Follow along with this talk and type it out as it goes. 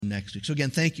next week. So again,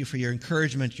 thank you for your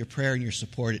encouragement, your prayer, and your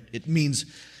support. It means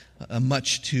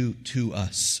much to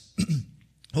us.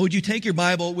 Would you take your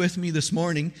Bible with me this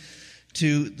morning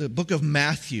to the book of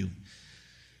Matthew?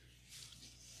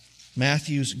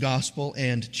 Matthew's Gospel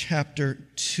and chapter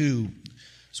 2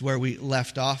 is where we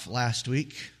left off last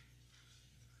week.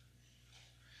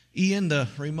 Ian, the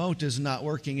remote is not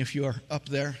working if you are up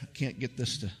there. I can't get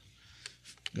this to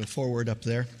go forward up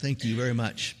there. Thank you very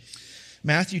much.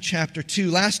 Matthew chapter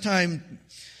 2. Last time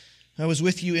I was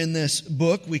with you in this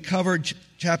book, we covered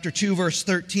chapter 2, verse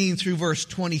 13 through verse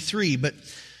 23, but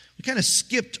we kind of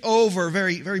skipped over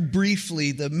very, very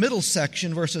briefly the middle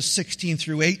section, verses 16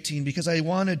 through 18, because I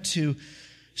wanted to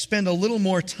spend a little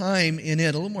more time in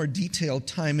it, a little more detailed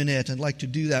time in it. I'd like to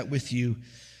do that with you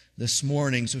this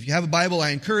morning. So if you have a Bible, I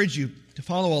encourage you to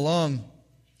follow along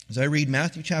as I read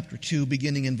Matthew chapter 2,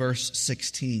 beginning in verse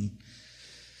 16.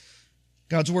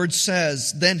 God's word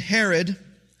says, "Then Herod,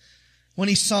 when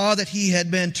he saw that he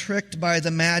had been tricked by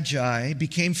the Magi,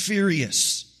 became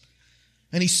furious.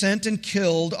 And he sent and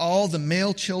killed all the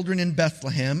male children in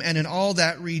Bethlehem and in all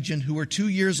that region who were 2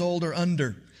 years old or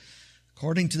under,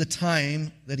 according to the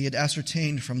time that he had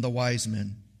ascertained from the wise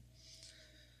men.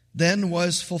 Then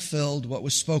was fulfilled what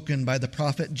was spoken by the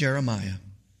prophet Jeremiah.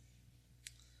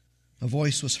 A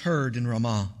voice was heard in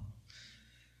Ramah,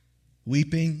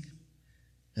 weeping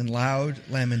and loud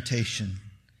lamentation,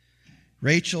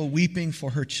 Rachel weeping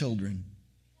for her children.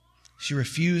 She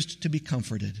refused to be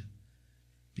comforted,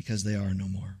 because they are no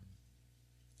more."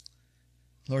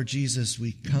 Lord Jesus,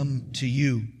 we come to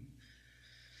you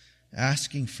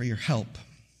asking for your help.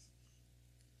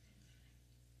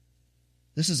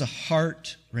 This is a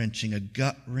heart-wrenching, a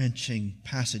gut-wrenching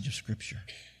passage of Scripture.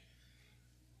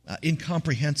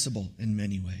 Incomprehensible in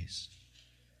many ways.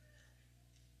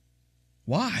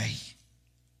 Why?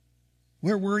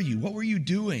 Where were you? What were you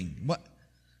doing?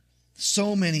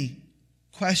 So many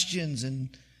questions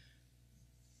and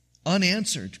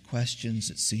unanswered questions,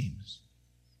 it seems.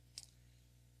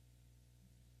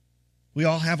 We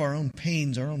all have our own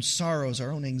pains, our own sorrows,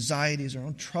 our own anxieties, our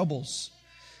own troubles.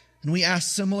 And we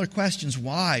ask similar questions.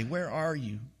 Why? Where are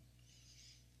you?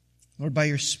 Lord, by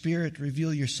your Spirit,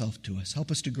 reveal yourself to us.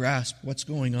 Help us to grasp what's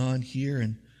going on here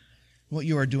and what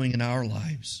you are doing in our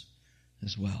lives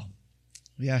as well.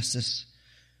 We ask this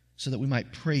so that we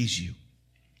might praise you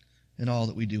in all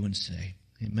that we do and say.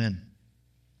 Amen.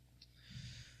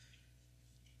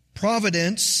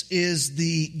 Providence is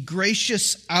the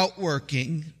gracious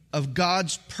outworking of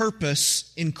God's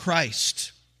purpose in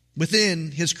Christ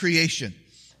within His creation,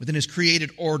 within His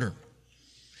created order.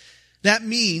 That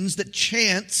means that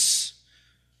chance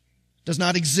does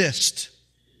not exist.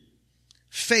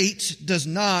 Fate does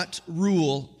not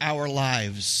rule our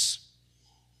lives.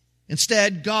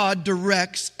 Instead, God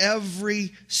directs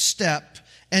every step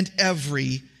and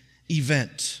every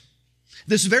event.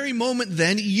 This very moment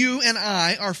then, you and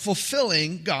I are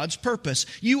fulfilling God's purpose.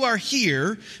 You are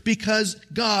here because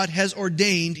God has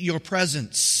ordained your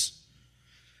presence.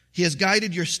 He has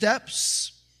guided your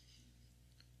steps.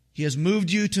 He has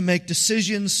moved you to make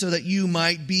decisions so that you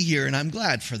might be here, and I'm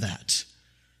glad for that.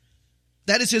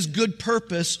 That is His good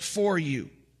purpose for you.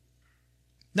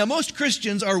 Now, most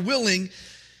Christians are willing,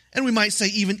 and we might say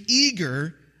even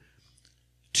eager,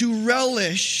 to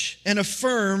relish and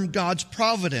affirm God's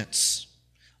providence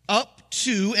up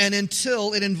to and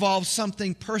until it involves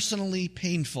something personally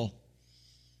painful,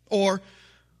 or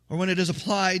when it is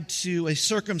applied to a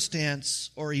circumstance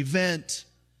or event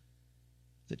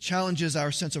that challenges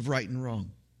our sense of right and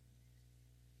wrong,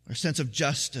 our sense of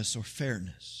justice or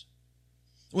fairness.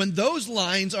 When those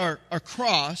lines are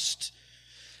crossed,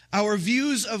 our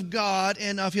views of God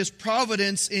and of His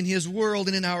providence in His world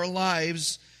and in our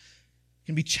lives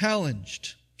can be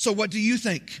challenged. So what do you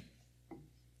think?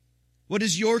 What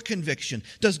is your conviction?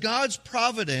 Does God's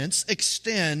providence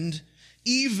extend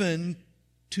even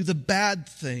to the bad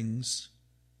things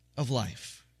of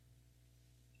life?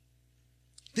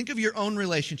 Think of your own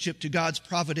relationship to God's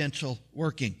providential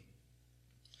working.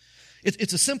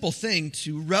 It's a simple thing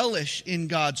to relish in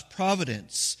God's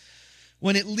providence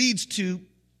when it leads to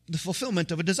the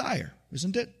fulfillment of a desire,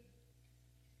 isn't it?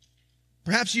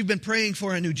 Perhaps you've been praying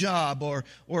for a new job or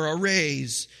a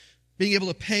raise, being able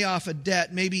to pay off a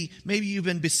debt. Maybe you've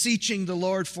been beseeching the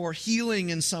Lord for healing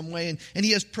in some way, and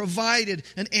He has provided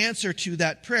an answer to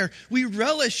that prayer. We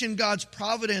relish in God's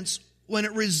providence when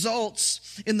it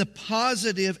results in the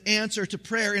positive answer to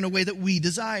prayer in a way that we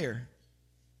desire.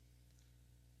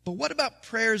 But what about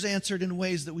prayers answered in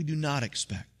ways that we do not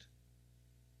expect,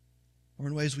 or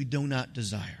in ways we do not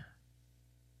desire?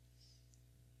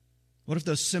 What if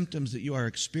those symptoms that you are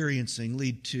experiencing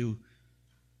lead to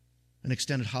an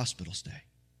extended hospital stay,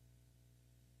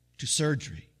 to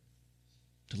surgery,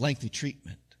 to lengthy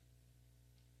treatment,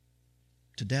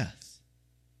 to death.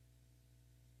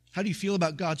 How do you feel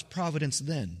about God's providence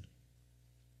then?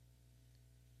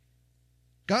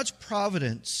 God's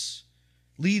providence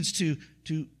leads to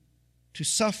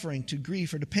suffering, to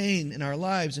grief, or to pain in our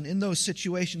lives. And in those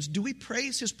situations, do we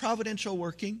praise His providential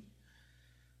working?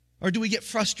 Or do we get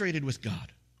frustrated with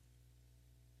God?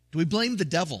 Do we blame the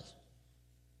devil?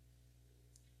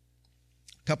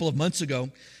 A couple of months ago,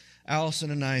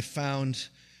 Allison and I found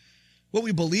what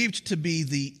we believed to be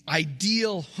the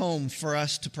ideal home for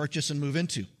us to purchase and move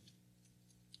into.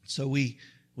 So we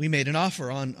made an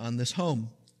offer on this home.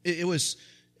 It was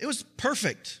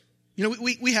perfect. You know,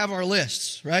 we have our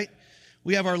lists, right?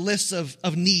 We have our lists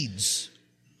of needs.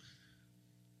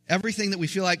 Everything that we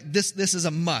feel like this is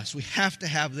a must. We have to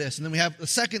have this. And then we have a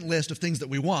second list of things that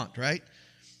we want, right?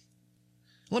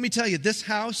 Let me tell you, this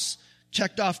house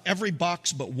checked off every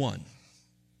box but one.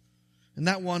 And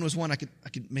that one was one I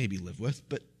could maybe live with,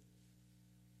 but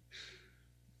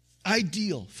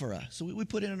ideal for us. So we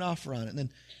put in an offer on it, and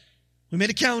then we made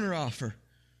a counter offer.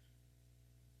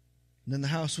 And then the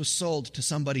house was sold to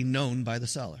somebody known by the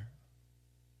seller.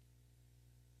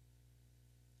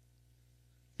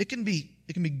 It can be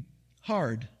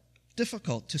hard,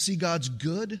 difficult to see God's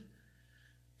good,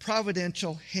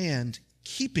 providential hand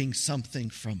keeping something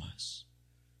from us.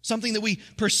 Something that we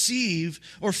perceive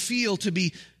or feel to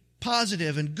be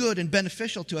positive and good and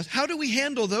beneficial to us. How do we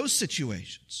handle those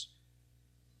situations?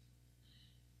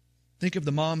 Think of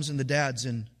the moms and the dads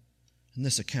in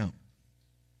this account.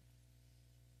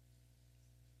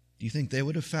 Do you think they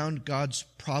would have found God's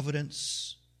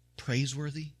providence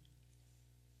praiseworthy?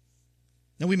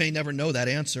 Now, we may never know that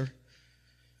answer,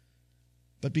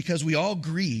 but because we all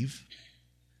grieve,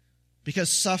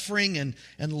 because suffering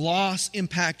and loss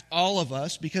impact all of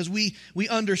us, because we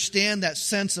understand that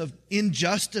sense of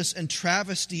injustice and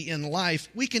travesty in life,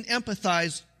 we can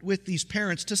empathize with these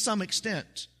parents to some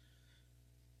extent.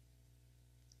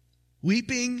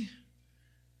 Weeping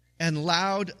and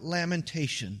loud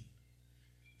lamentation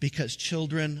because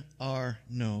children are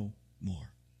no more.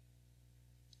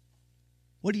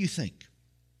 What do you think?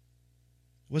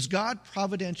 Was God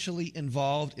providentially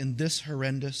involved in this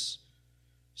horrendous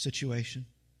situation?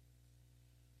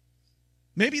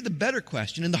 Maybe the better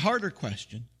question and the harder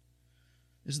question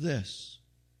is this: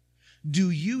 do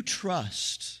you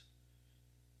trust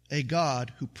a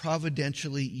God who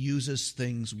providentially uses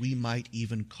things we might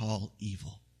even call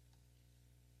evil?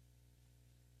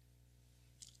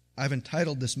 I've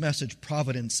entitled this message,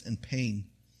 Providence and Pain.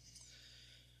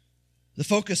 The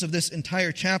focus of this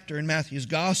entire chapter in Matthew's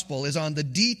gospel is on the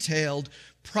detailed,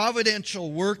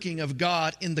 providential working of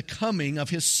God in the coming of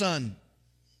His Son.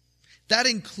 That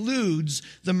includes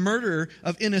the murder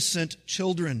of innocent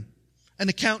children, an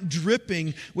account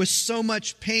dripping with so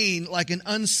much pain like an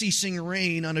unceasing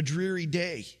rain on a dreary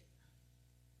day.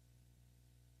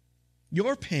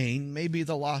 Your pain may be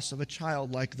the loss of a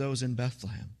child like those in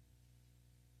Bethlehem.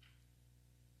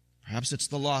 Perhaps it's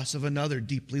the loss of another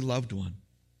deeply loved one,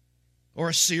 or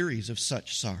a series of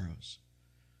such sorrows.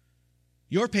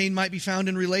 Your pain might be found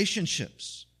in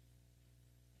relationships,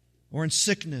 or in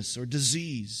sickness or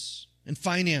disease, in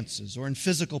finances, or in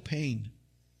physical pain.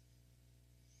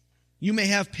 You may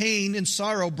have pain and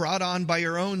sorrow brought on by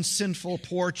your own sinful,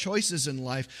 poor choices in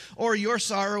life, or your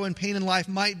sorrow and pain in life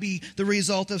might be the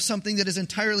result of something that is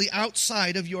entirely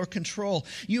outside of your control.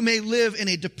 You may live in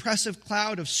a depressive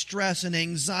cloud of stress and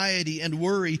anxiety and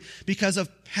worry because of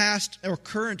past or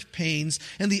current pains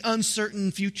and the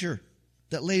uncertain future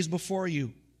that lays before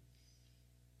you.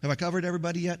 Have I covered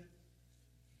everybody yet?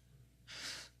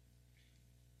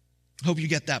 Hope you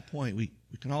get that point. We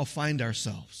can all find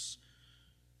ourselves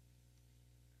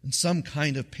in some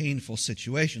kind of painful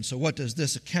situation. So what does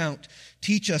this account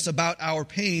teach us about our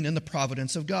pain and the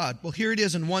providence of God? Well, here it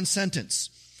is in one sentence.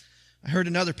 I heard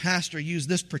another pastor use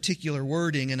this particular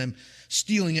wording, and I'm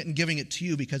stealing it and giving it to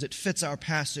you because it fits our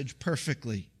passage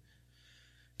perfectly.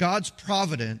 God's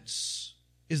providence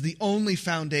is the only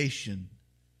foundation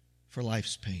for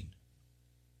life's pain.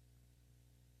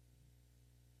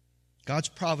 God's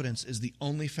providence is the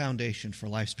only foundation for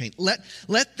life's pain. Let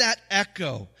that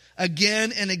echo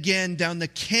again and again down the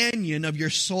canyon of your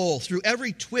soul through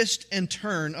every twist and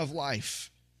turn of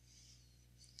life.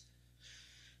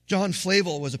 John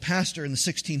Flavel was a pastor in the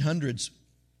 1600s.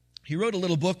 He wrote a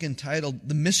little book entitled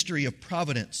The Mystery of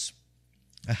Providence.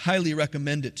 I highly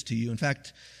recommend it to you. In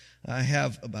fact, I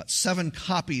have about 7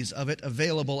 copies of it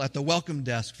available at the welcome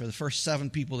desk for the first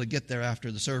 7 people to get there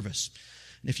after the service.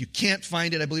 And if you can't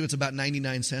find it, I believe it's about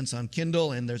 99 cents on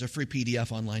Kindle, and there's a free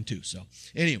PDF online too. So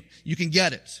anyway, you can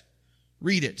get it.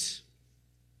 Read it.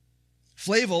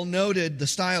 Flavel noted the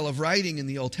style of writing in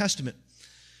the Old Testament.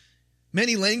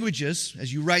 Many languages,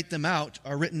 as you write them out,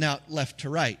 are written out left to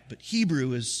right, but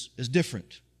Hebrew is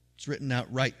different. It's written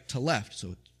out right to left.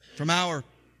 So from our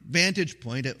vantage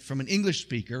point, from an English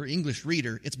speaker, English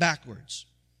reader, it's backwards.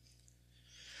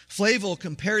 Flavel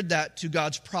compared that to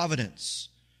God's providence.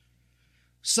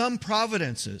 Some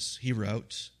providences, he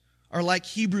wrote, are like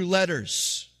Hebrew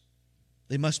letters.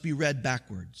 They must be read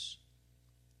backwards.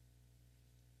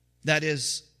 That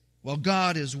is, while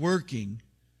God is working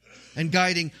and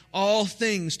guiding all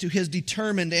things to His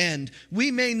determined end, we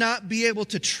may not be able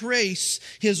to trace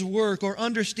His work or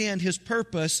understand His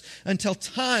purpose until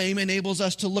time enables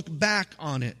us to look back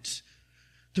on it.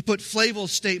 To put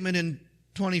Flavel's statement in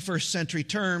 21st century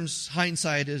terms,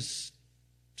 hindsight is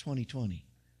 20/20.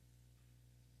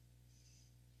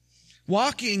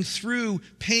 Walking through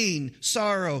pain,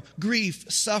 sorrow, grief,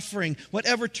 suffering,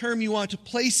 whatever term you want to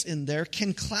place in there,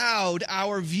 can cloud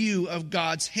our view of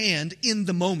God's hand in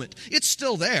the moment. It's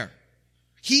still there.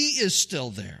 He is still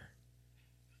there.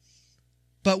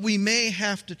 But we may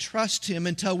have to trust Him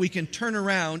until we can turn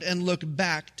around and look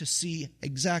back to see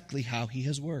exactly how He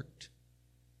has worked.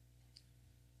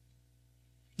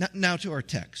 Now to our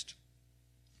text.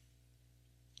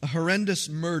 A horrendous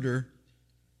murder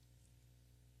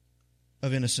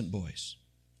of innocent boys.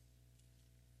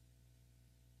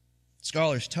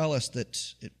 Scholars tell us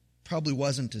that it probably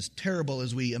wasn't as terrible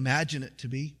as we imagine it to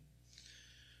be.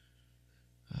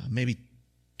 Maybe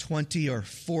 20 or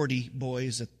 40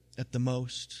 boys at the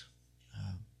most.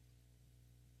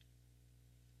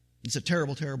 It's a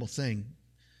terrible, terrible thing.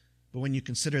 But when you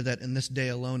consider that in this day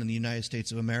alone in the United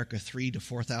States of America, 3,000 to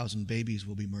 4,000 babies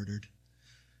will be murdered,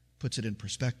 puts it in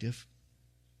perspective.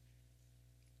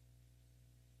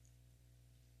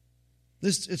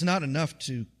 It's not enough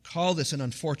to call this an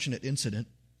unfortunate incident.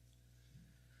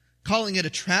 Calling it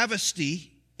a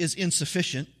travesty is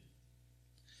insufficient.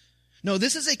 No,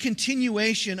 this is a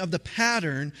continuation of the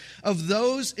pattern of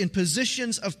those in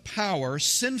positions of power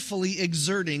sinfully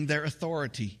exerting their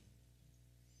authority.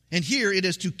 And here it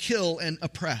is to kill and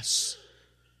oppress.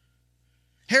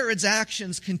 Herod's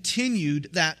actions continued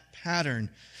that pattern,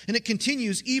 and it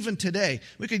continues even today.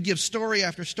 We could give story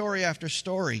after story after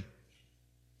story.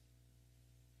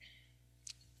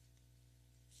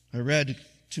 I read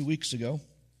 2 weeks ago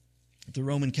that the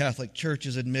Roman Catholic Church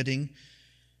is admitting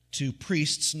to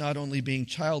priests not only being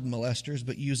child molesters,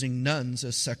 but using nuns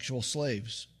as sexual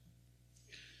slaves.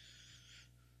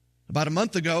 About a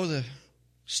month ago, the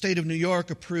state of New York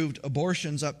approved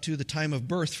abortions up to the time of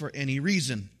birth for any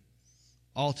reason,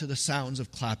 all to the sounds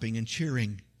of clapping and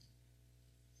cheering.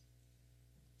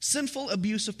 Sinful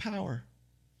abuse of power.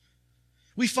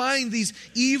 We find these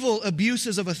evil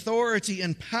abuses of authority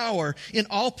and power in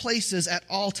all places at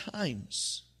all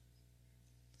times.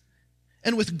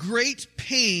 And with great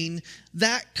pain,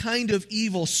 that kind of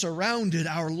evil surrounded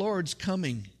our Lord's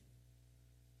coming.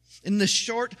 In this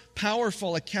short,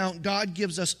 powerful account, God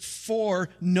gives us 4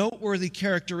 noteworthy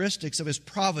characteristics of His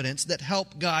providence that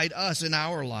help guide us in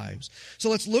our lives. So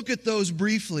let's look at those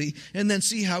briefly and then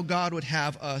see how God would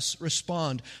have us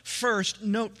respond. First,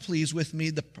 note please with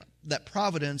me that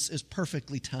providence is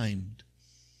perfectly timed.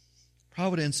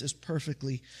 Providence is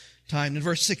perfectly timed. In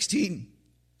verse 16,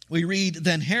 we read,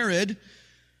 "Then Herod,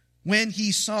 when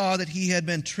he saw that he had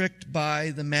been tricked by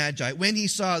the Magi," when he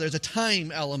saw, there's a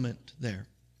time element there.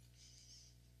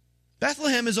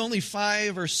 Bethlehem is only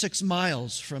 5 or 6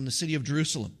 miles from the city of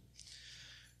Jerusalem.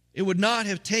 It would not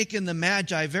have taken the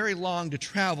Magi very long to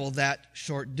travel that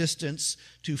short distance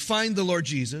to find the Lord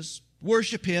Jesus,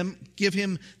 worship Him, give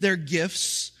Him their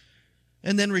gifts,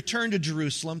 and then return to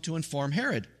Jerusalem to inform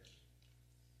Herod.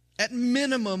 At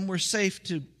minimum, we're safe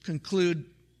to conclude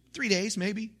 3 days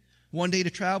maybe. 1 day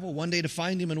to travel, 1 day to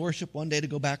find Him and worship, 1 day to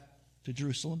go back to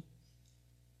Jerusalem.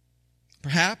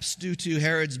 Perhaps due to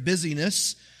Herod's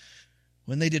busyness,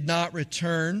 when they did not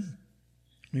return,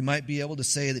 we might be able to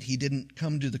say that he didn't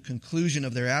come to the conclusion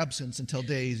of their absence until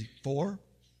day 4,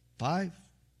 5,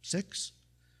 6.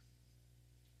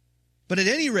 But at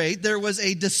any rate, there was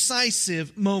a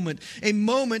decisive moment, a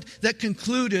moment that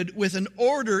concluded with an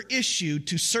order issued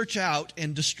to search out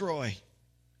and destroy.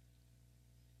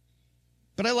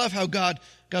 But I love how God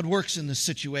works in this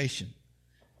situation.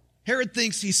 Herod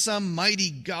thinks he's some mighty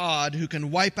God who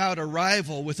can wipe out a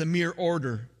rival with a mere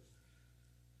order.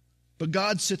 But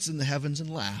God sits in the heavens and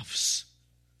laughs.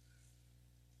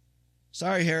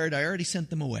 "Sorry, Herod, I already sent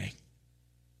them away.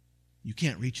 You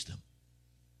can't reach them."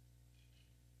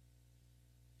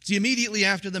 See, immediately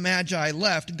after the Magi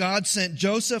left, God sent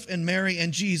Joseph and Mary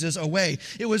and Jesus away.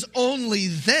 It was only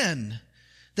then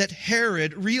that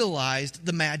Herod realized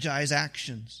the Magi's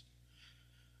actions,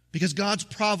 because God's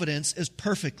providence is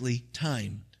perfectly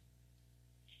timed.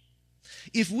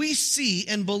 If we see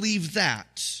and believe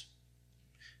that,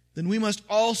 then we must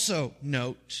also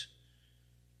note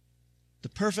the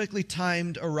perfectly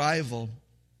timed arrival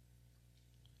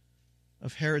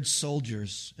of Herod's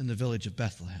soldiers in the village of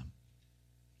Bethlehem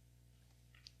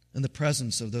and the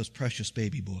presence of those precious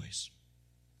baby boys.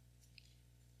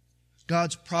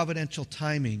 God's providential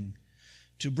timing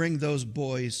to bring those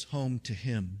boys home to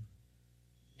him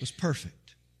was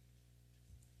perfect.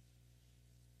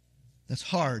 That's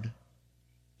hard,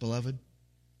 beloved.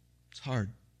 It's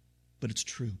hard, but it's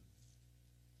true.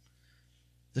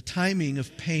 The timing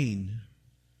of pain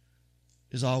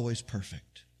is always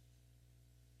perfect.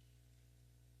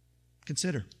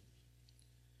 Consider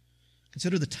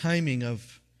the timing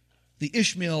of the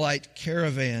Ishmaelite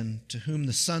caravan to whom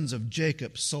the sons of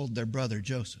Jacob sold their brother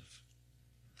Joseph.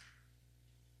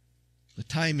 The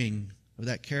timing of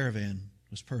that caravan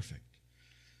was perfect.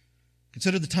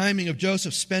 Consider the timing of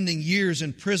Joseph spending years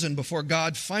in prison before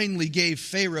God finally gave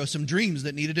Pharaoh some dreams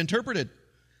that needed interpreted.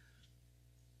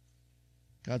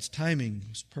 God's timing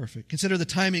was perfect. Consider the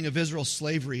timing of Israel's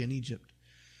slavery in Egypt,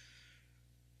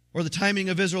 or the timing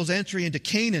of Israel's entry into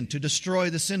Canaan to destroy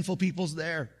the sinful peoples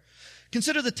there.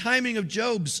 Consider the timing of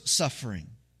Job's suffering.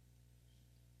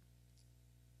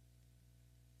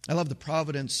 I love the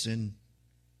providence in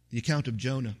the account of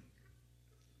Jonah.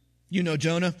 You know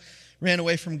Jonah ran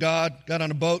away from God, got on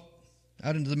a boat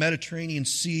out into the Mediterranean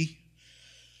Sea.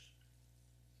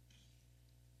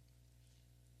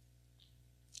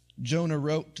 Jonah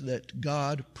wrote that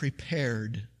God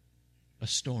prepared a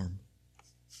storm.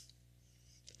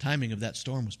 The timing of that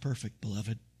storm was perfect,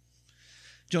 beloved.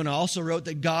 Jonah also wrote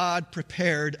that God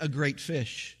prepared a great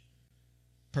fish,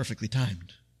 perfectly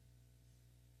timed.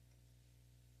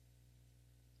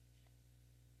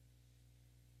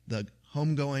 The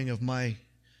homegoing of my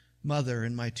mother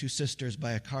and my two sisters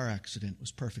by a car accident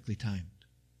was perfectly timed.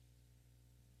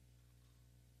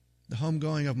 The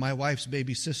homegoing of my wife's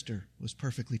baby sister was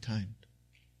perfectly timed.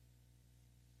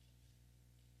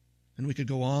 And we could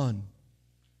go on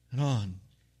and on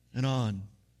and on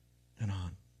and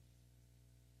on.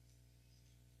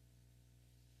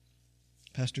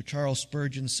 Pastor Charles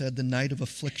Spurgeon said, "The night of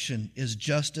affliction is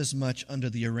just as much under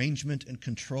the arrangement and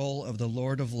control of the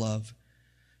Lord of love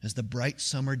as the bright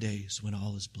summer days when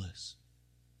all is bliss."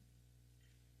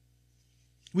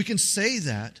 We can say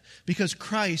that because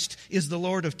Christ is the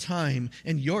Lord of time,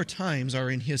 and your times are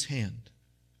in His hand.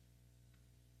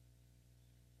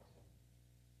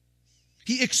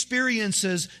 He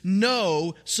experiences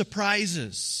no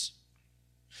surprises.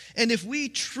 And if we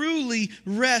truly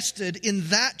rested in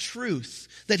that truth,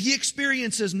 that He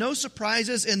experiences no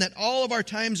surprises and that all of our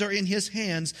times are in His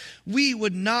hands, we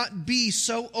would not be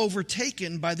so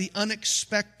overtaken by the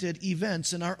unexpected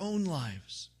events in our own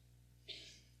lives.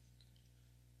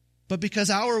 But because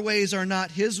our ways are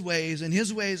not His ways and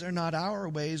His ways are not our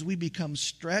ways, we become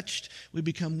stretched, we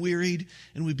become wearied,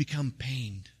 and we become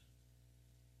pained.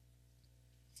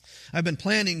 I've been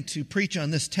planning to preach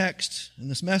on this text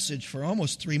and this message for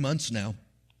almost 3 months now.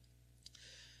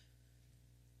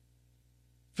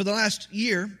 For the last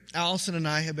year, Allison and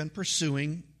I have been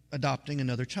pursuing adopting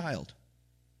another child.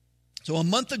 So a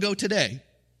month ago today,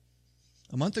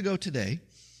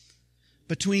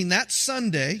 between that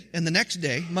Sunday and the next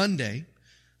day, Monday,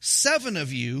 7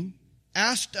 of you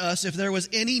asked us if there was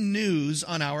any news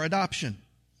on our adoption.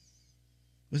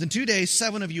 Within 2 days,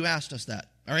 7 of you asked us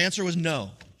that. Our answer was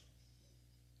no.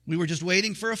 We were just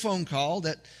waiting for a phone call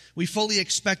that we fully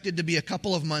expected to be a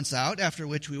couple of months out, after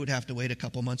which we would have to wait a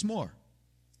couple months more.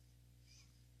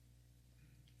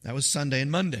 That was Sunday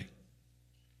and Monday.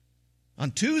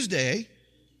 On Tuesday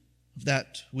of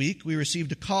that week, we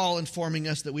received a call informing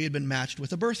us that we had been matched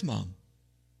with a birth mom.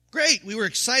 Great! We were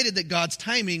excited that God's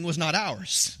timing was not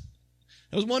ours.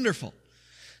 It was wonderful.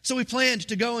 So we planned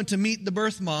to go and to meet the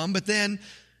birth mom, but then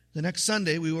the next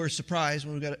Sunday we were surprised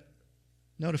when we got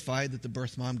notified that the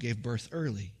birth mom gave birth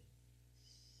early.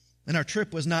 And our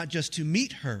trip was not just to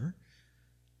meet her,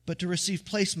 but to receive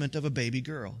placement of a baby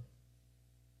girl.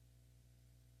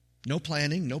 No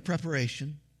planning, no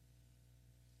preparation.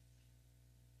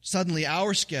 Suddenly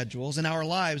our schedules and our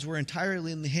lives were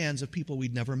entirely in the hands of people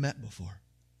we'd never met before.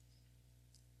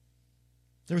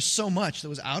 There was so much that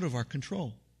was out of our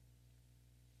control.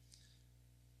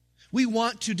 We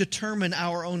want to determine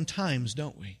our own times,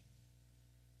 don't we?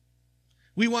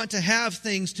 We want to have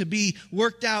things to be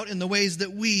worked out in the ways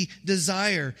that we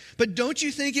desire. But don't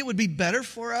you think it would be better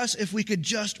for us if we could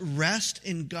just rest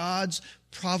in God's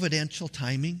providential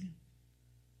timing?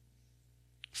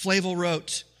 Flavel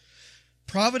wrote,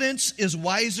 "Providence is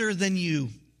wiser than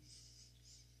you,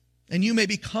 and you may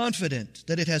be confident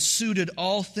that it has suited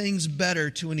all things better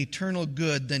to an eternal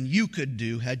good than you could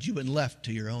do had you been left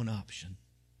to your own option."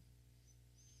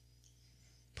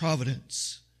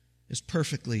 Providence is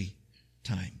perfectly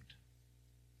timed.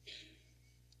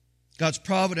 God's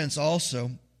providence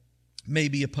also may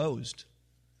be opposed,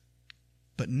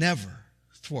 but never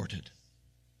thwarted.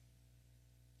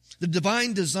 The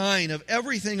divine design of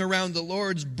everything around the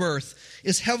Lord's birth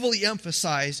is heavily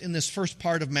emphasized in this first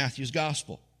part of Matthew's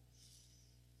gospel.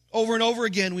 Over and over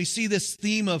again, we see this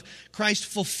theme of Christ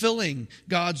fulfilling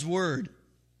God's word.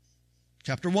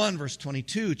 Chapter 1, verse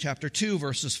 22, chapter 2,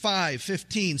 verses 5,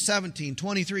 15, 17,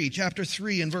 23, chapter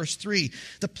 3 and verse 3.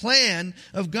 The plan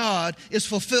of God is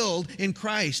fulfilled in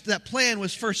Christ. That plan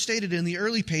was first stated in the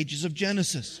early pages of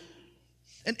Genesis.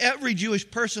 And every Jewish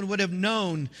person would have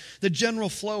known the general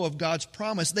flow of God's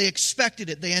promise. They expected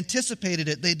it, they anticipated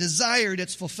it, they desired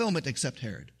its fulfillment, except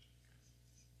Herod.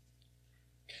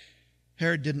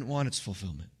 Herod didn't want its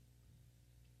fulfillment.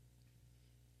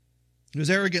 He was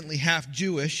arrogantly half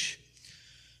Jewish.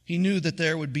 He knew that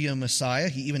there would be a Messiah.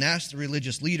 He even asked the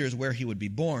religious leaders where he would be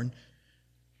born.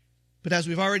 But as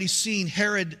we've already seen,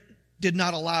 Herod did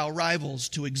not allow rivals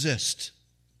to exist.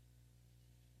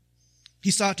 He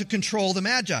sought to control the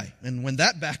Magi, and when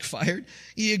that backfired,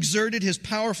 he exerted his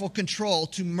powerful control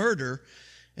to murder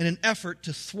in an effort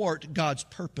to thwart God's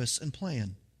purpose and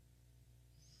plan.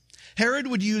 Herod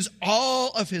would use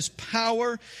all of his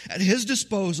power at his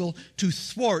disposal to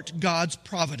thwart God's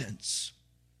providence.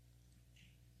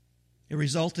 It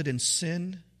resulted in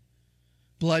sin,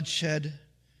 bloodshed,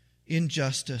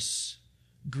 injustice,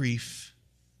 grief,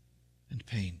 and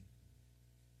pain.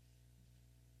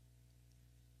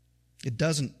 It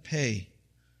doesn't pay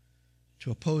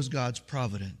to oppose God's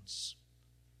providence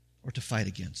or to fight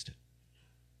against it.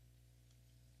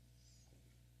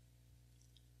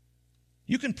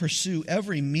 You can pursue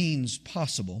every means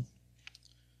possible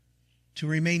to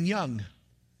remain young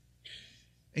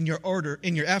in your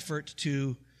effort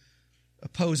to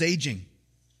oppose aging.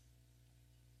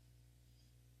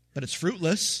 But it's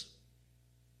fruitless.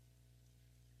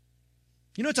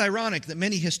 You know, it's ironic that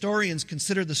many historians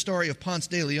consider the story of Ponce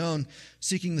de Leon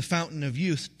seeking the fountain of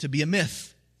youth to be a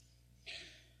myth,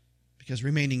 because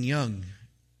remaining young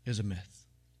is a myth.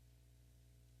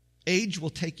 Age will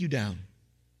take you down.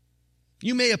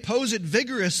 You may oppose it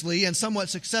vigorously and somewhat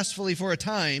successfully for a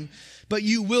time, but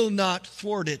you will not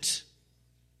thwart it.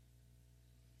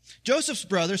 Joseph's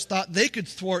brothers thought they could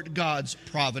thwart God's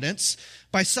providence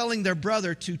by selling their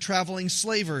brother to traveling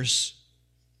slavers.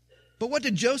 But what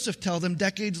did Joseph tell them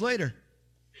decades later?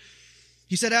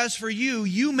 He said, "As for you,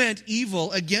 you meant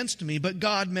evil against me, but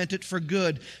God meant it for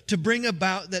good, to bring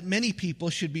about that many people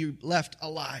should be left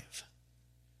alive."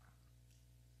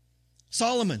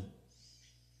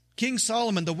 King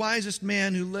Solomon, the wisest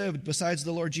man who lived besides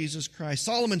the Lord Jesus Christ,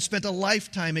 Solomon spent a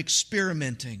lifetime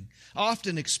experimenting,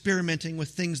 often experimenting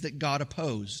with things that God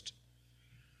opposed.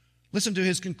 Listen to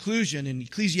his conclusion in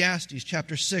Ecclesiastes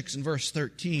chapter 6 and verse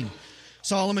 13.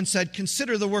 Solomon said,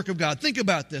 "Consider the work of God." Think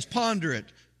about this. Ponder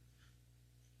it.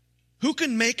 Who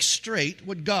can make straight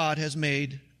what God has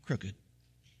made crooked?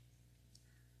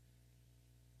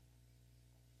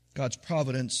 God's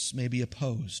providence may be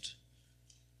opposed,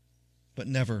 but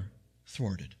never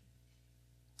thwarted.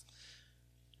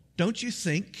 Don't you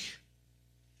think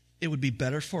it would be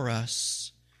better for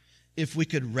us if we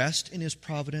could rest in his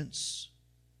providence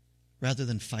rather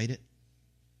than fight it?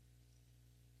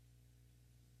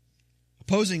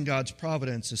 Opposing God's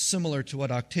providence is similar to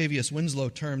what Octavius Winslow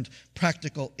termed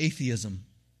practical atheism.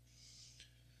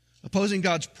 Opposing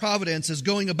God's providence is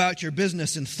going about your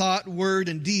business in thought, word,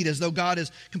 and deed as though God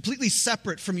is completely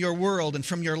separate from your world and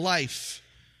from your life.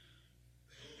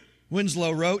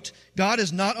 Winslow wrote, "God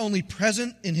is not only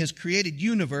present in his created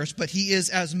universe, but he is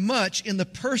as much in the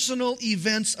personal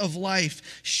events of life,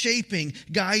 shaping,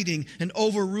 guiding, and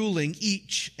overruling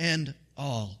each and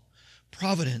all.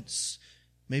 Providence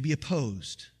may be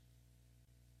opposed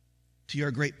to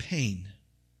your great pain,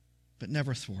 but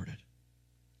never thwarted."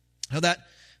 Now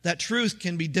that truth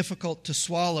can be difficult to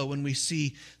swallow when we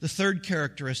see the third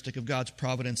characteristic of God's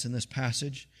providence in this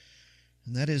passage,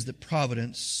 and that is that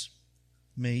providence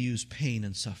may use pain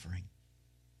and suffering.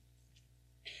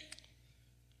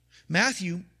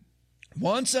 Matthew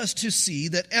wants us to see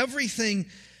that everything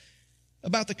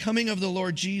about the coming of the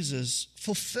Lord Jesus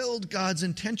fulfilled God's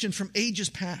intention from ages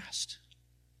past.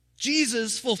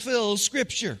 Jesus fulfills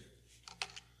Scripture.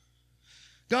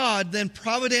 God then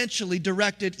providentially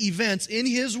directed events in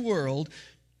His world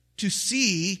to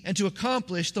see and to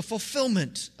accomplish the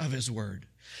fulfillment of His word.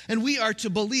 And we are to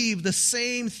believe the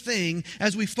same thing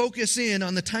as we focus in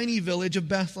on the tiny village of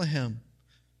Bethlehem.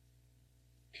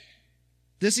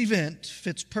 This event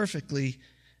fits perfectly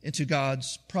into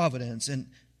God's providence.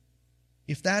 And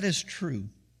if that is true,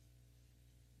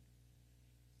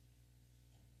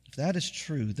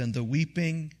 then the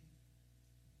weeping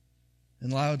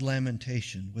and loud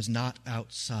lamentation was not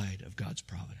outside of God's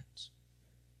providence.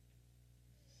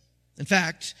 In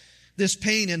fact, this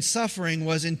pain and suffering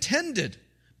was intended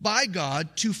by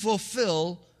God to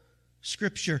fulfill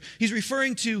Scripture. He's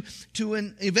referring to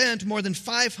an event more than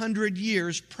 500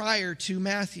 years prior to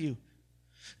Matthew.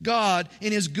 God,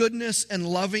 in His goodness and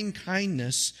loving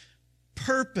kindness,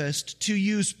 purposed to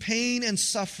use pain and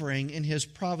suffering in His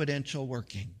providential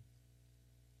working.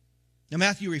 Now,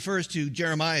 Matthew refers to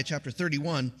Jeremiah chapter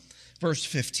 31, verse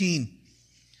 15.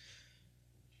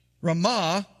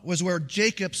 Ramah was where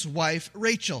Jacob's wife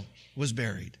Rachel was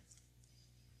buried.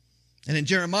 And in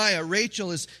Jeremiah,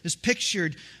 Rachel is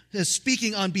pictured as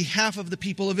speaking on behalf of the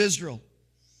people of Israel,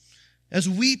 as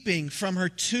weeping from her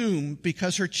tomb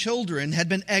because her children had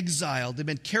been exiled. They'd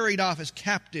been carried off as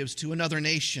captives to another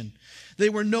nation. They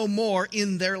were no more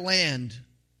in their land.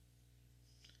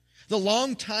 The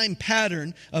long-time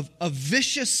pattern of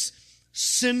vicious,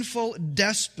 sinful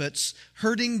despots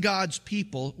hurting God's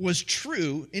people was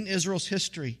true in Israel's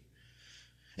history.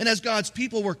 And as God's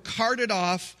people were carted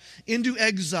off into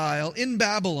exile in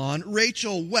Babylon,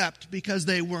 Rachel wept because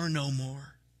they were no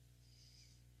more.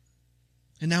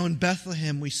 And now in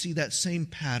Bethlehem, we see that same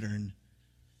pattern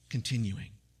continuing.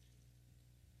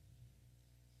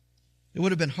 It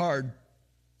would have been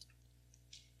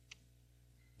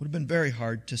very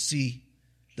hard to see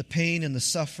the pain and the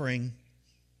suffering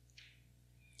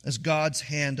as God's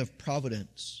hand of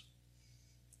providence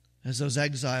as those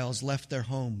exiles left their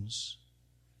homes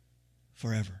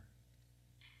forever.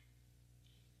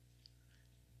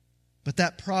 But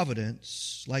that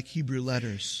providence, like Hebrew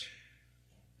letters,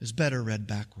 is better read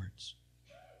backwards.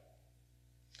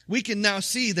 We can now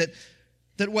see that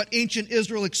what ancient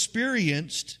Israel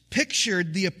experienced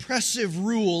pictured the oppressive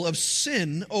rule of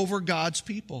sin over God's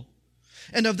people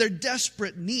and of their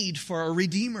desperate need for a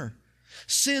Redeemer.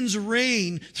 Sin's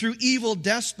reign through evil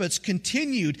despots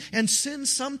continued, and sin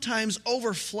sometimes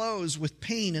overflows with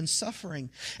pain and suffering.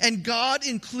 And God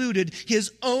included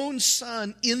His own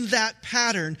Son in that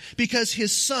pattern because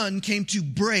His Son came to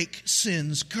break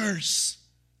sin's curse.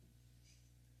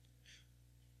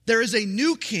 There is a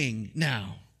new king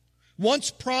now, once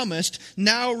promised,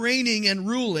 now reigning and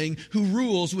ruling, who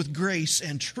rules with grace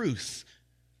and truth,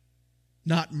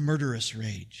 not murderous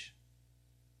rage.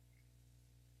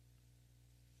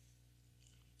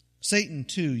 Satan,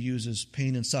 too, uses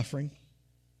pain and suffering.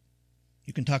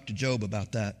 You can talk to Job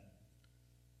about that.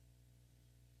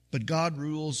 But God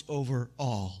rules over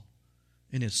all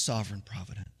in His sovereign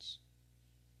providence.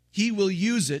 He will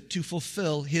use it to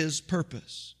fulfill His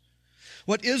purpose.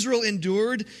 What Israel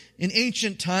endured in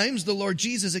ancient times, the Lord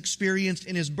Jesus experienced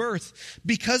in His birth.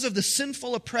 Because of the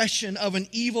sinful oppression of an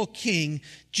evil king,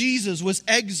 Jesus was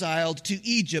exiled to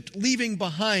Egypt, leaving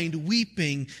behind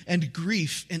weeping and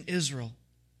grief in Israel.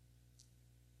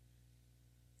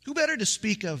 Who better to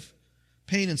speak of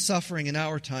pain and suffering in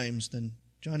our times than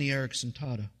Johnny Erickson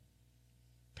Tada,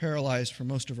 paralyzed for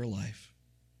most of her life?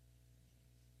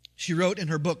 She wrote in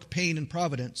her book, Pain and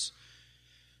Providence,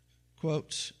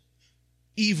 quote,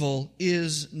 "Evil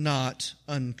is not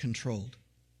uncontrolled.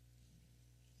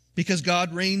 Because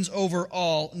God reigns over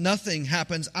all, nothing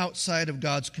happens outside of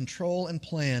God's control and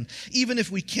plan. Even if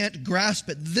we can't grasp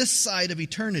it this side of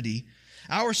eternity,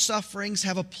 our sufferings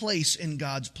have a place in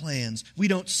God's plans. We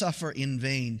don't suffer in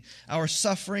vain. Our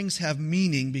sufferings have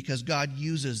meaning because God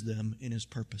uses them in His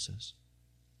purposes."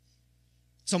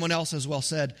 Someone else has well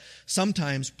said,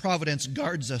 sometimes providence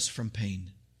guards us from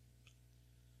pain.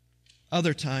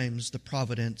 Other times, the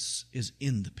providence is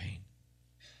in the pain.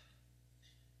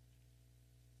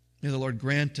 May the Lord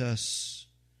grant us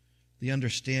the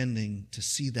understanding to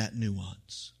see that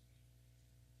nuance.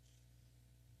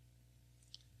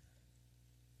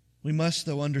 We must,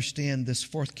 though, understand this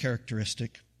fourth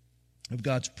characteristic of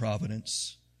God's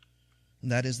providence,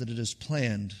 and that is that it is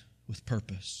planned with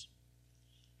purpose.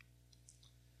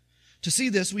 To see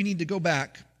this, we need to go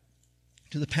back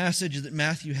to the passage that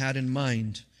Matthew had in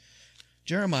mind,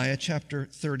 Jeremiah chapter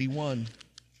 31.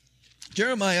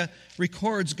 Jeremiah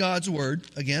records God's word,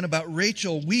 again, about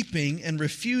Rachel weeping and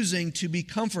refusing to be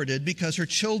comforted because her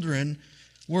children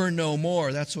were no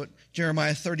more. That's what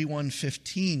Jeremiah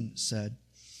 31:15 said.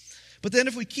 But then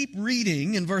if we keep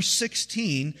reading in verse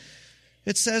 16,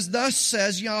 it says, "Thus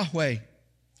says Yahweh,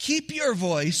 keep your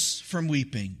voice from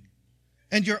weeping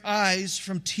and your eyes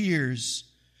from tears,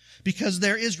 because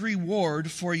there is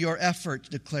reward for your effort,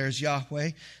 declares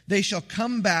Yahweh. They shall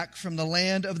come back from the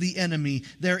land of the enemy.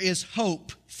 There is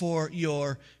hope for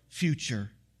your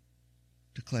future,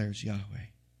 declares Yahweh."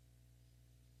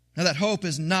 Now that hope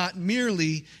is not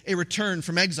merely a return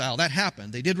from exile. That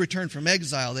happened. They did return from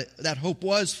exile. That hope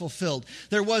was fulfilled.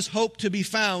 There was hope to be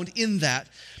found in that.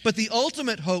 But the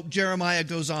ultimate hope, Jeremiah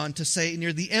goes on to say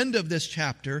near the end of this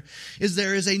chapter, is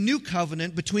there is a new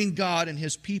covenant between God and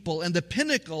his people. And the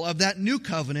pinnacle of that new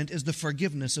covenant is the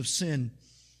forgiveness of sin.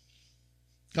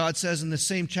 God says in the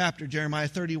same chapter, Jeremiah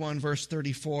 31, verse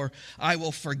 34, "I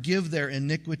will forgive their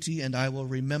iniquity and I will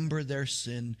remember their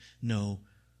sin no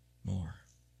more."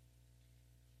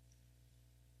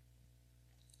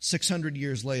 600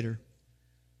 years later,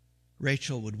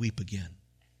 Rachel would weep again.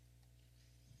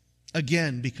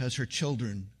 Again, because her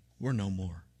children were no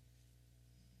more.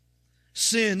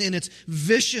 Sin, in its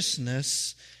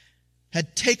viciousness,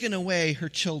 had taken away her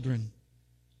children.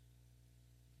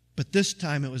 But this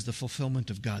time it was the fulfillment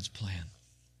of God's plan.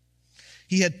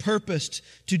 He had purposed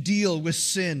to deal with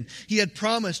sin. He had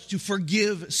promised to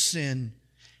forgive sin.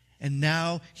 And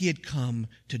now he had come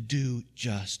to do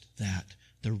just that.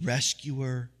 The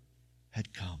rescuer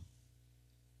had come.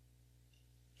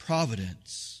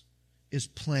 Providence is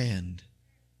planned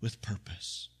with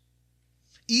purpose,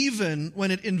 even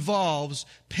when it involves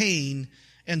pain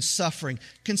and suffering.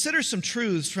 Consider some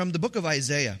truths from the book of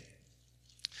Isaiah.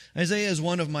 Isaiah is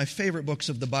one of my favorite books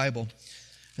of the Bible,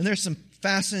 and there's some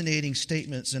fascinating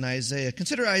statements in Isaiah.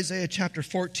 Consider Isaiah chapter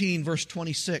 14, verse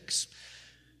 26.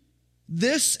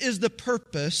 "This is the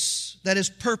purpose that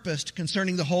is purposed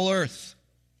concerning the whole earth.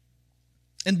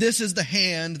 And this is the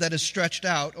hand that is stretched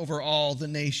out over all the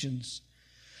nations.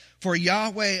 For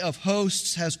Yahweh of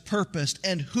hosts has purposed,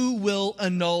 and who will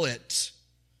annul it?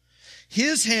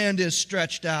 His hand is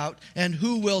stretched out, and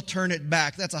who will turn it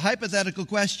back?" That's a hypothetical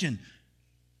question.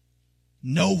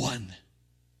 No one.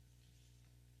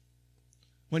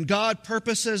 When God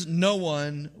purposes, no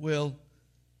one will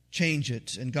change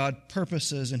it. And God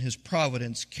purposes, and his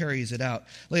providence carries it out.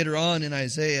 Later on in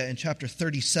Isaiah, in chapter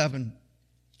 37,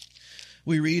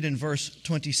 we read in verse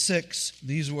 26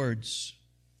 these words,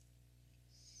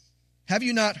 "Have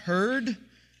you not heard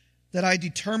that I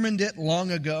determined it long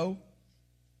ago?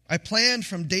 I planned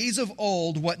from days of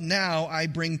old what now I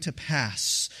bring to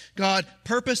pass." God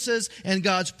purposes, and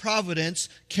God's providence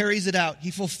carries it out.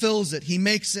 He fulfills it. He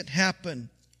makes it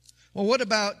happen. Well, what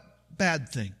about bad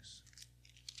things?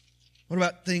 What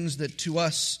about things that to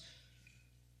us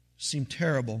seem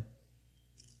terrible?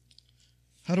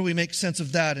 How do we make sense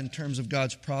of that in terms of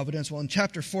God's providence? Well, in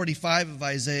chapter 45 of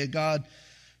Isaiah, God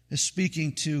is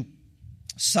speaking to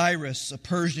Cyrus, a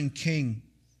Persian king.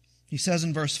 He says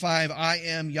in verse 5, "I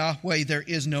am Yahweh, there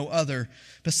is no other.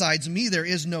 Besides me, there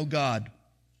is no God.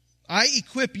 I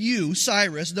equip you,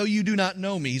 Cyrus, though you do not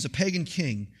know me." He's a pagan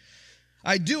king.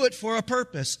 "I do it for a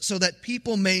purpose, so that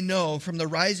people may know from the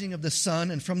rising of the sun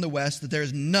and from the west that there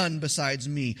is none besides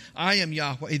me. I am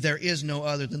Yahweh, there is no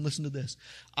other." Then listen to this.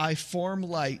 "I form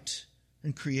light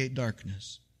and create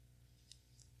darkness.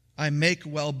 I make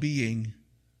well-being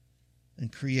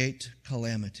and create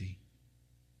calamity.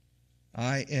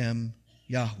 I am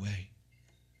Yahweh,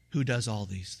 who does all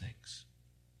these things."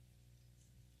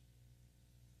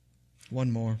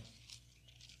 One more.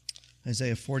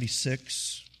 Isaiah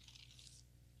 46.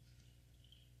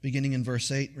 Beginning in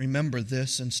verse 8, "Remember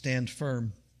this and stand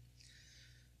firm.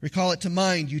 Recall it to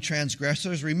mind, you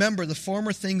transgressors. Remember the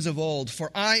former things of old. For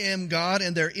I am God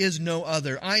and there is no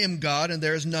other. I am God and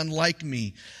there is none like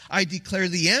me. I declare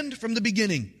the end from the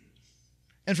beginning,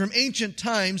 and from ancient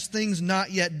times things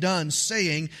not yet done,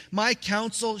 saying, my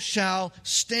counsel shall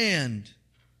stand.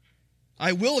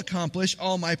 I will accomplish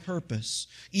all my purpose,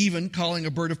 even calling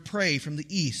a bird of prey from the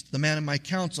east, the man of my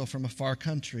counsel from a far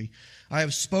country. I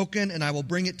have spoken, and I will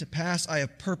bring it to pass. I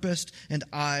have purposed, and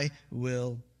I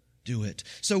will do it."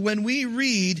 So when we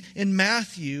read in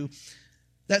Matthew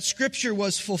that Scripture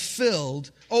was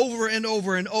fulfilled over and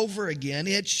over and over again,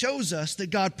 it shows us that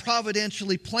God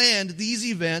providentially planned these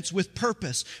events with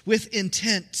purpose, with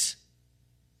intent.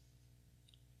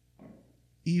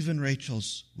 Even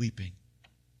Rachel's weeping.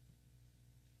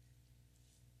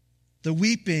 The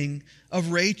weeping of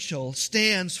Rachel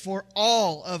stands for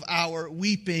all of our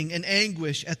weeping and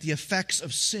anguish at the effects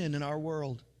of sin in our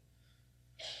world.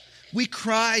 We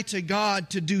cry to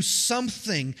God to do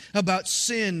something about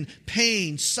sin,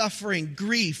 pain, suffering,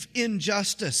 grief,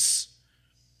 injustice.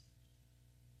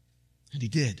 And he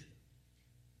did.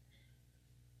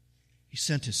 He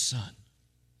sent his Son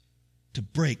to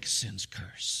break sin's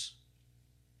curse.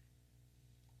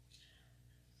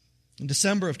 In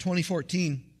December of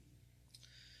 2014,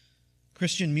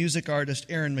 Christian music artist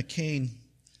Aaron McCain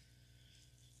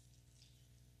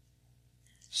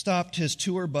stopped his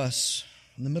tour bus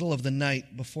in the middle of the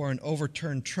night before an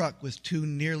overturned truck with two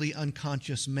nearly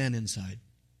unconscious men inside.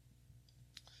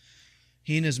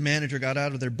 He and his manager got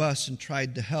out of their bus and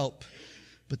tried to help,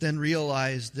 but then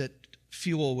realized that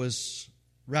fuel was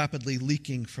rapidly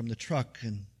leaking from the truck,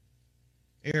 and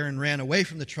Aaron ran away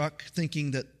from the truck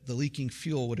thinking that the leaking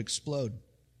fuel would explode.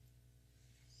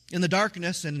 In the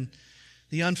darkness and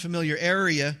the unfamiliar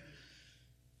area,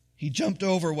 he jumped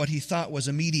over what he thought was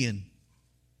a median.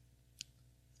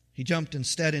 He jumped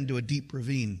instead into a deep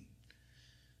ravine,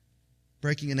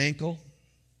 breaking an ankle,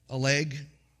 a leg,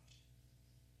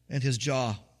 and his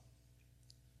jaw,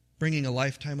 bringing a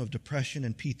lifetime of depression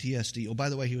and PTSD. Oh, by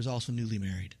the way, he was also newly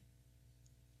married.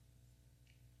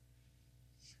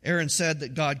 Aaron said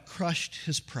that God crushed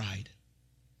his pride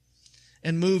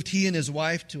and moved he and his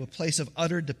wife to a place of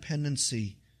utter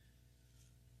dependency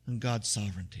on God's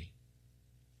sovereignty.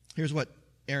 Here's what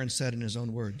Aaron said in his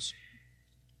own words.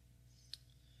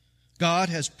 God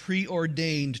has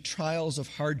preordained trials of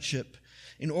hardship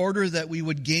in order that we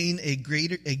would gain a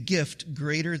gift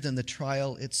greater than the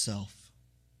trial itself.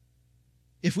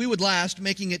 If we would last,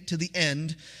 making it to the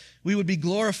end, we would be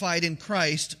glorified in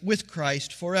Christ, with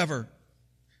Christ forever.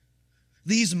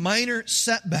 These minor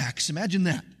setbacks, imagine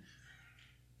that.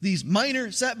 These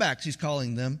minor setbacks, he's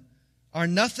calling them, are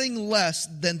nothing less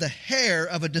than the hair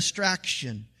of a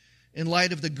distraction in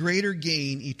light of the greater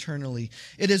gain eternally.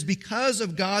 It is because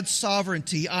of God's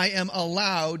sovereignty I am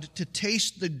allowed to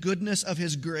taste the goodness of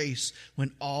His grace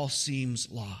when all seems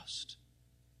lost.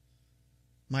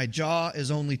 My jaw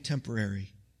is only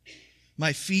temporary.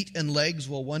 My feet and legs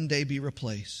will one day be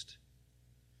replaced.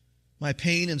 My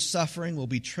pain and suffering will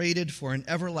be traded for an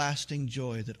everlasting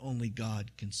joy that only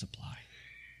God can supply.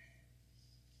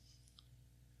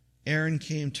 Aaron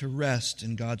came to rest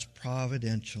in God's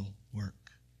providential work.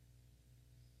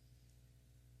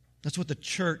 That's what the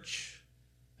church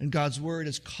and God's Word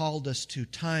has called us to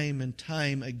time and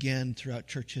time again throughout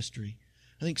church history.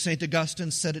 I think St.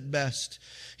 Augustine said it best.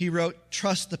 He wrote,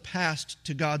 "Trust the past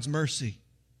to God's mercy.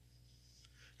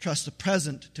 Trust the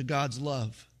present to God's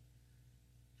love.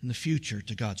 And the future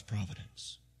to God's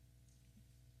providence."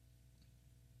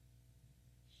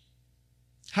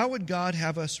 How would God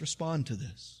have us respond to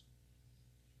this?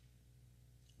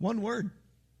 One word: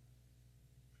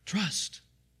 trust.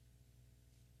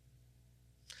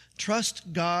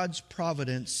 Trust God's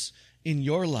providence in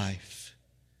your life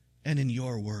and in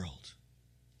your world.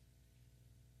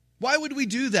 Why would we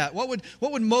do that? What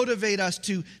would motivate us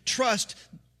to trust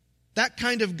that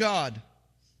kind of God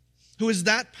who is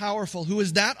that powerful, who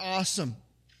is that awesome?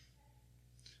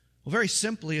 Well, very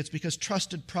simply, it's because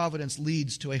trusted providence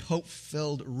leads to a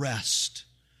hope-filled rest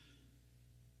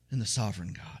in the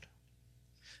sovereign God.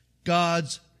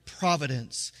 God's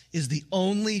providence is the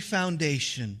only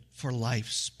foundation for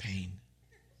life's pain.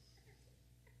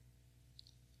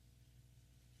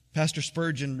 Pastor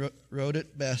Spurgeon wrote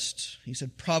it best. He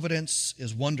said, "Providence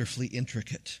is wonderfully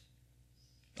intricate."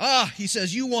 He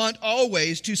says, you want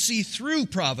always to see through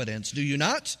providence, do you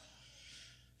not?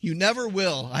 You never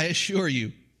will, I assure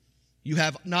you. You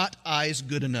have not eyes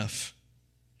good enough.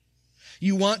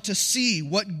 You want to see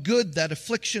what good that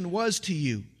affliction was to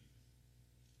you.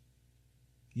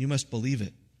 You must believe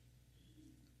it.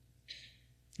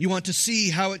 You want to see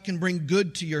how it can bring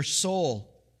good to your soul.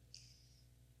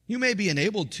 You may be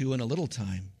enabled to in a little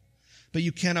time, but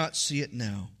you cannot see it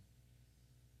now.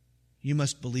 You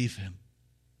must believe Him.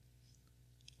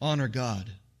 Honor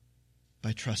God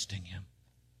by trusting Him.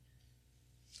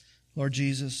 Lord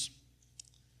Jesus,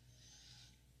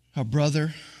 our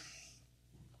brother,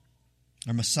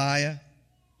 our Messiah,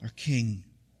 our King,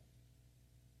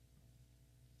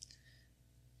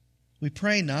 we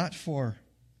pray not for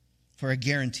a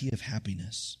guarantee of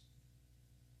happiness,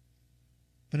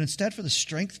 but instead for the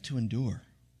strength to endure.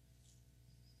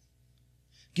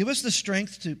 Give us the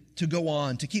strength to go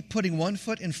on, to keep putting one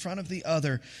foot in front of the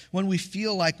other when we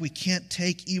feel like we can't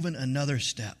take even another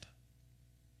step.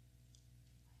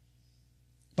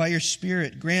 By your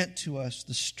Spirit, grant to us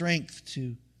the strength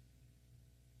to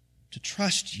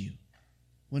trust you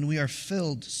when we are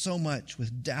filled so much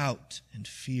with doubt and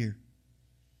fear.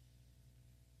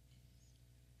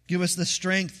 Give us the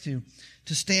strength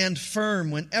to stand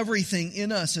firm when everything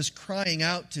in us is crying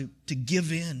out to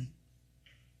give in.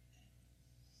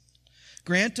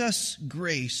 Grant us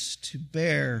grace to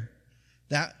bear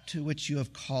that to which you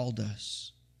have called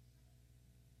us,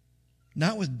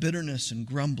 not with bitterness and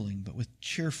grumbling, but with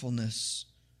cheerfulness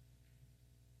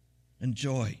and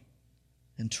joy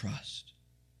and trust.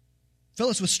 Fill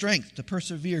us with strength to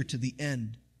persevere to the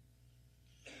end.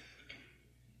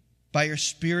 By your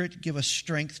Spirit, give us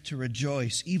strength to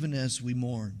rejoice even as we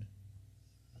mourn,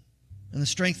 and the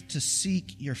strength to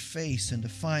seek your face and to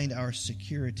find our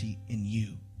security in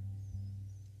you.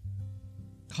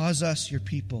 Cause us, your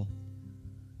people,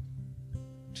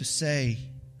 to say,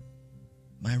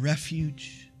 my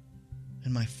refuge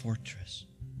and my fortress,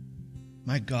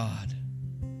 my God,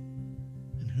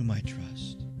 in whom I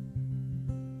trust.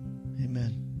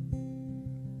 Amen.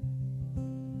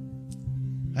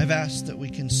 I've asked that we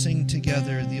can sing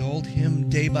together the old hymn,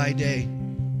 Day by Day.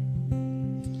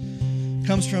 It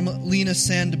comes from Lena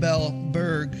Sandbell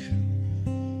Berg,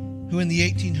 who in the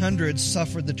 1800s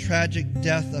suffered the tragic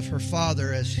death of her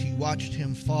father as he watched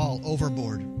him fall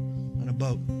overboard on a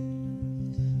boat.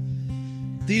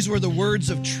 These were the words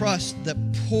of trust that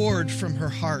poured from her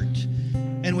heart,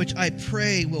 and which I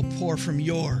pray will pour from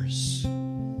yours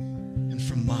and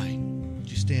from mine. Would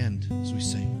you stand as we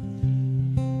sing?